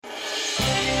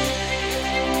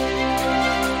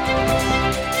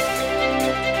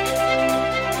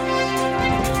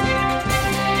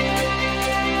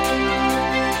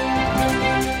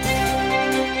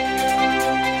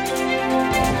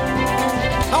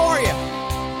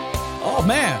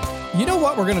know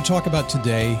what we're going to talk about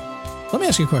today? Let me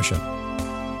ask you a question.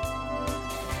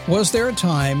 Was there a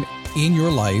time in your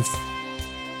life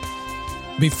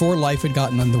before life had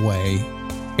gotten underway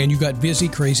and you got busy,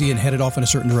 crazy, and headed off in a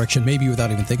certain direction, maybe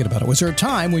without even thinking about it? Was there a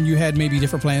time when you had maybe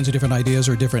different plans or different ideas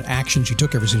or different actions you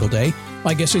took every single day?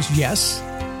 My guess is yes.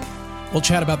 We'll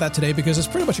chat about that today because it's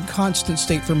pretty much a constant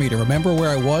state for me to remember where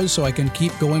I was so I can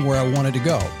keep going where I wanted to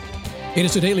go. It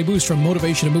is a daily boost from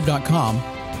motivationtomove.com.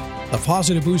 A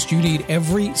positive boost you need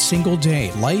every single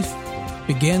day. Life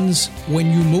begins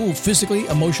when you move physically,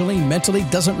 emotionally, mentally,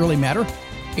 doesn't really matter.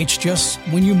 It's just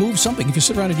when you move something. If you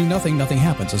sit around and do nothing, nothing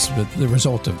happens. It's the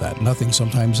result of that. Nothing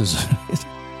sometimes is...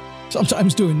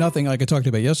 sometimes doing nothing, like I talked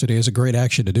about yesterday, is a great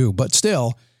action to do. But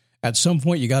still, at some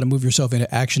point, you got to move yourself into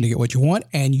action to get what you want.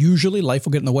 And usually life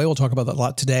will get in the way. We'll talk about that a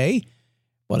lot today.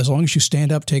 But as long as you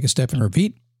stand up, take a step, and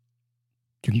repeat,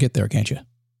 you can get there, can't you?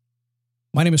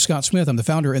 My name is Scott Smith. I'm the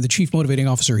founder and the chief motivating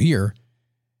officer here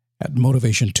at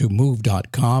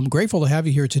motivationtomove.com. Grateful to have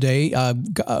you here today.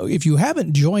 If you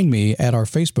haven't joined me at our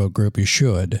Facebook group, you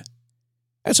should.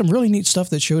 I had some really neat stuff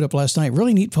that showed up last night.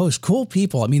 Really neat posts. Cool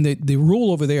people. I mean, the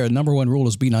rule over there, number one rule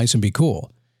is be nice and be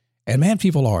cool. And man,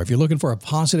 people are. If you're looking for a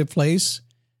positive place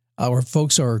where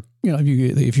folks are,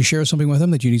 if you share something with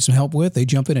them that you need some help with, they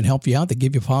jump in and help you out. They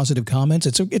give you positive comments.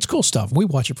 It's cool stuff. We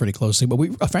watch it pretty closely,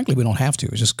 but frankly, we don't have to.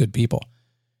 It's just good people.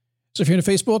 So if you're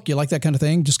into Facebook, you like that kind of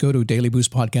thing, just go to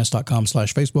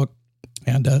dailyboostpodcast.com/Facebook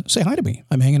and say hi to me.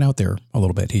 I'm hanging out there a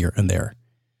little bit here and there.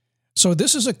 So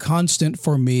this is a constant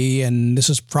for me, and this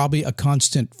is probably a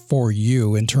constant for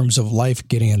you in terms of life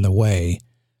getting in the way.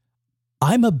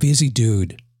 I'm a busy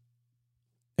dude.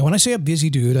 And when I say a busy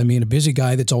dude, I mean a busy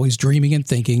guy that's always dreaming and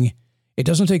thinking. It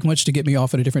doesn't take much to get me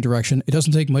off in a different direction. It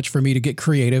doesn't take much for me to get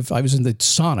creative. I was in the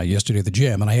sauna yesterday at the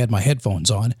gym, and I had my headphones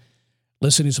on,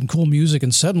 listening to some cool music,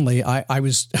 and suddenly I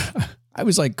was I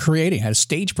was like creating, I had a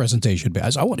stage presentation.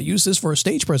 I want to use this for a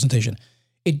stage presentation.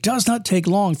 It does not take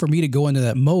long for me to go into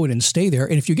that mode and stay there.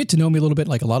 And if you get to know me a little bit,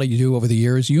 like a lot of you do over the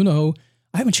years, you know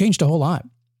I haven't changed a whole lot.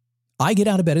 I get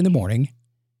out of bed in the morning,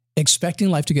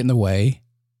 expecting life to get in the way,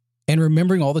 and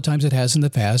remembering all the times it has in the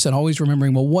past, and always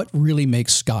remembering, well, what really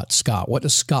makes Scott Scott? What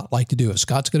does Scott like to do? If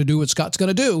Scott's going to do what Scott's going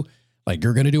to do, like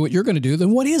you're going to do what you're going to do,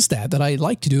 then what is that I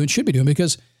like to do and should be doing?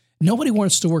 Because nobody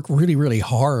wants to work really, really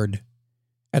hard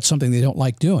at something they don't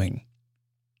like doing.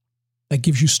 That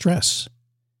gives you stress.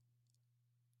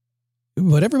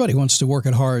 But everybody wants to work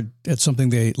hard at something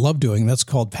they love doing. That's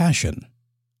called passion.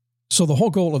 So the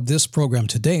whole goal of this program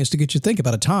today is to get you to think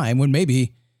about a time when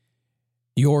maybe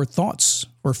your thoughts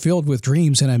were filled with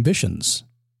dreams and ambitions.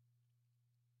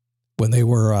 When they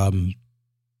were,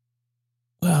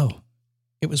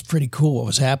 it was pretty cool what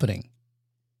was happening.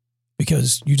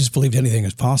 Because you just believed anything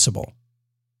is possible.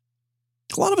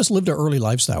 A lot of us lived our early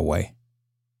lives that way.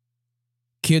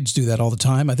 Kids do that all the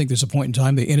time. I think there's a point in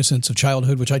time, the innocence of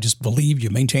childhood, which I just believe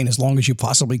you maintain as long as you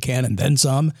possibly can and then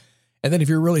some. And then if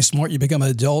you're really smart, you become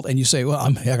an adult and you say, well,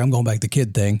 I'm going back to the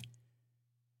kid thing.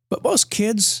 But most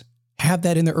kids have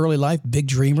that in their early life. Big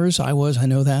dreamers. I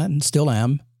know that and still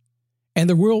am. And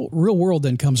the real world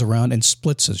then comes around and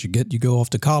splits as you go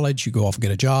off to college, you go off and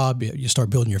get a job, you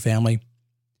start building your family.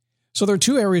 So there are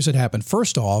two areas that happen.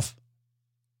 First off,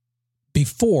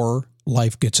 before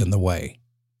life gets in the way.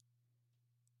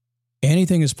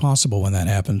 Anything is possible when that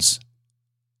happens.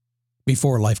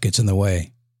 Before life gets in the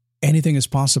way. Anything is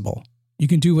possible. You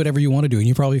can do whatever you want to do, and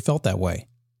you probably felt that way.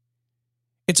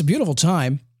 It's a beautiful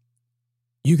time.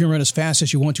 You can run as fast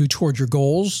as you want to toward your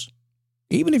goals,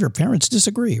 even if your parents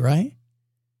disagree, right?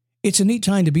 It's a neat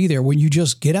time to be there when you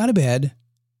just get out of bed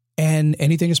and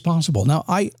anything is possible. Now,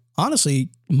 honestly,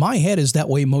 my head is that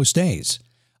way most days.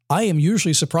 I am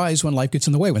usually surprised when life gets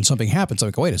in the way, when something happens. I'm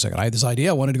like, wait a second, I had this idea,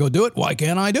 I wanted to go do it. Why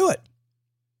can't I do it?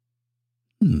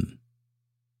 And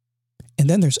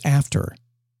then there's after.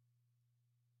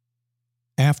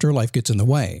 After life gets in the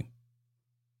way.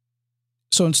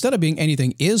 So instead of being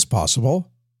anything is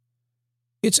possible,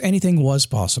 it's anything was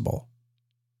possible.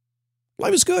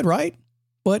 Life is good, right?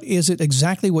 But is it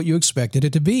exactly what you expected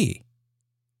it to be?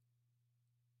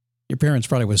 Your parents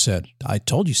probably would have said, I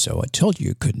told you so. I told you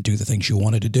you couldn't do the things you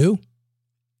wanted to do.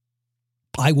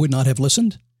 I would not have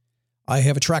listened. I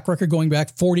have a track record going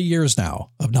back 40 years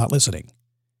now of not listening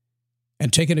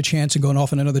and taking a chance and going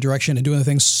off in another direction and doing the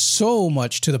things so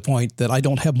much to the point that I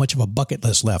don't have much of a bucket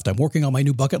list left. I'm working on my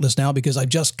new bucket list now because I've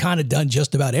just kind of done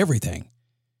just about everything.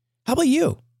 How about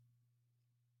you?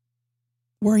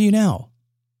 Where are you now?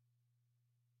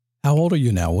 How old are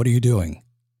you now? What are you doing?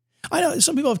 I know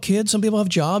some people have kids, some people have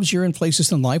jobs. You're in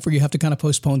places in life where you have to kind of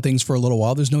postpone things for a little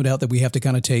while. There's no doubt that we have to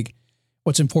kind of take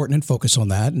what's important and focus on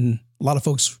that. And a lot of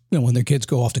folks, when their kids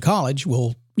go off to college,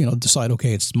 will, decide,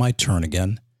 okay, it's my turn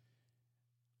again.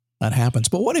 That happens.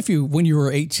 But what if when you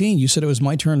were 18, you said it was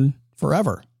my turn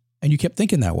forever, and you kept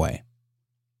thinking that way?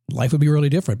 Life would be really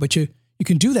different. But you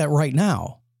can do that right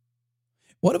now.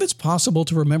 What if it's possible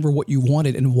to remember what you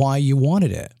wanted and why you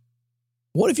wanted it?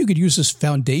 What if you could use this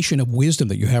foundation of wisdom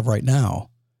that you have right now,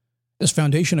 this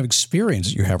foundation of experience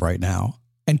that you have right now,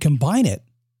 and combine it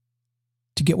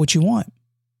to get what you want?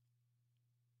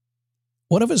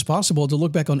 What if it's possible to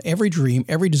look back on every dream,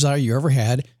 every desire you ever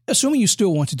had, assuming you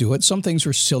still want to do it? Some things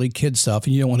are silly kid stuff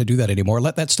and you don't want to do that anymore.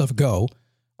 Let that stuff go.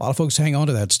 A lot of folks hang on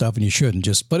to that stuff and you shouldn't.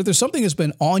 But if there's something that's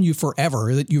been on you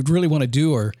forever that you'd really want to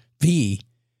do or be,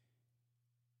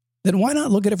 then why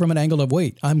not look at it from an angle of,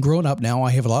 wait, I'm grown up now.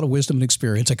 I have a lot of wisdom and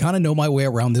experience. I kind of know my way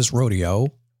around this rodeo.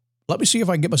 Let me see if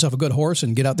I can get myself a good horse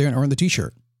and get out there and earn the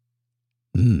t-shirt.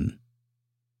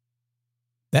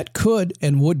 That could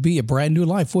and would be a brand new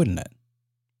life, wouldn't it?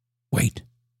 Wait,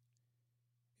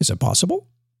 is it possible?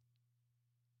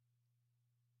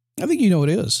 I think it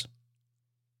is.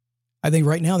 I think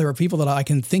right now there are people that I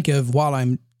can think of while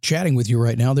I'm chatting with you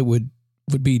right now that would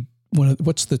be,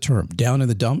 what's the term? Down in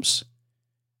the dumps?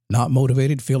 Not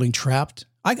motivated, feeling trapped.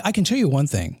 I can tell you one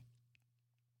thing.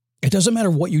 It doesn't matter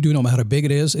what you do, no matter how big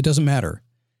it is. It doesn't matter.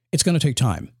 It's going to take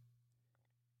time.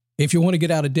 If you want to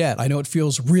get out of debt, I know it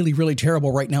feels really, really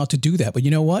terrible right now to do that. But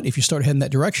you know what? If you start heading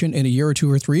that direction in a year or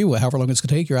 2 or 3, however long it's going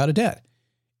to take, you're out of debt.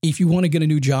 If you want to get a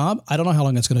new job, I don't know how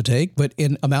long it's going to take, but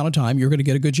in amount of time, you're going to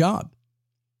get a good job.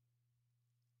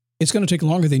 It's going to take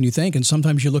longer than you think. And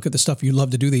sometimes you look at the stuff you love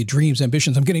to do, the dreams,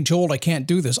 ambitions. I'm getting too old. I can't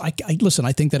do this. Listen,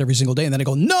 I think that every single day. And then I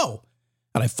go, no.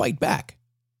 And I fight back.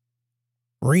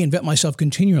 Reinvent myself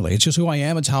continually. It's just who I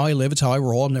am. It's how I live. It's how I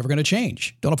roll. I'm never going to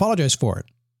change. Don't apologize for it.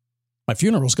 My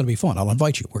funeral is going to be fun. I'll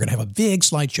invite you. We're going to have a big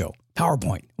slideshow.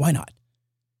 PowerPoint. Why not?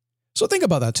 So think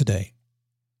about that today.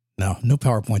 No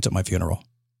PowerPoints at my funeral.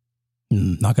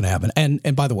 Not going to happen.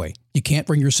 And by the way, you can't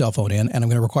bring your cell phone in, and I'm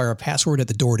going to require a password at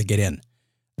the door to get in.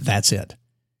 That's it.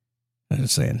 I'm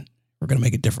just saying, we're going to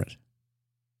make it different.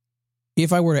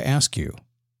 If I were to ask you,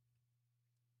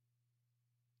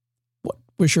 what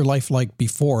was your life like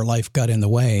before life got in the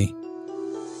way?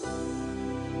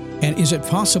 And is it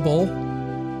possible,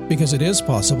 because it is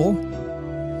possible,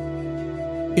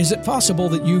 is it possible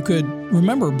that you could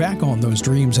remember back on those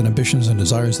dreams and ambitions and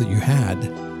desires that you had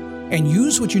and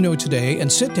use what you know today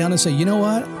and sit down and say, you know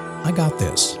what? I got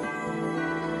this.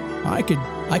 I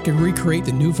could recreate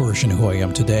the new version of who I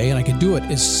am today, and I can do it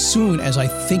as soon as I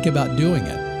think about doing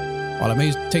it. While it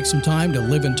may take some time to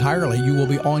live entirely, you will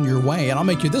be on your way. And I'll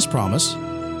make you this promise.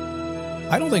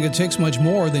 I don't think it takes much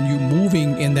more than you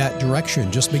moving in that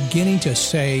direction, just beginning to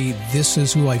say, this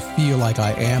is who I feel like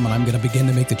I am, and I'm going to begin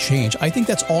to make the change. I think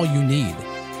that's all you need.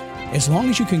 As long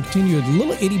as you can continue a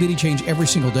little itty-bitty change every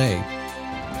single day,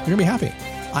 you're going to be happy.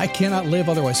 I cannot live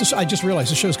otherwise. I just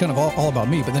realized this show is kind of all about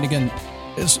me, but then again,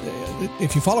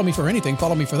 if you follow me for anything,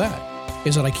 follow me for that,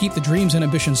 is that I keep the dreams and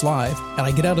ambitions live, and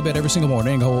I get out of bed every single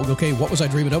morning and go, okay, what was I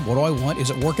dreaming of? What do I want? Is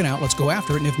it working out? Let's go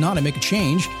after it. And if not, I make a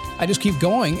change. I just keep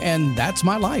going, and that's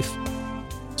my life.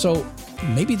 So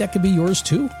maybe that could be yours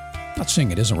too. Not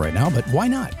saying it isn't right now, but why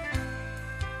not?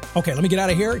 Okay, let me get out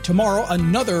of here. Tomorrow,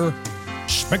 another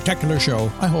spectacular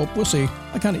show. I hope. We'll see.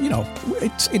 I kind of,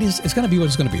 it's going to be what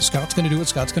it's going to be. Scott's going to do what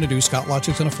Scott's going to do. Scott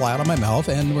Logic's going to fly out of my mouth,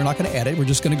 and we're not going to edit. We're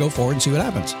just going to go forward and see what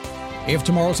happens. If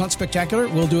tomorrow's not spectacular,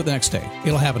 we'll do it the next day.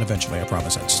 It'll happen eventually, I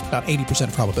promise. That's about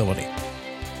 80% probability.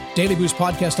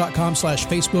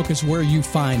 DailyBoostPodcast.com/Facebook is where you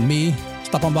find me.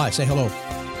 Stop on by. Say hello.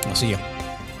 I'll see you.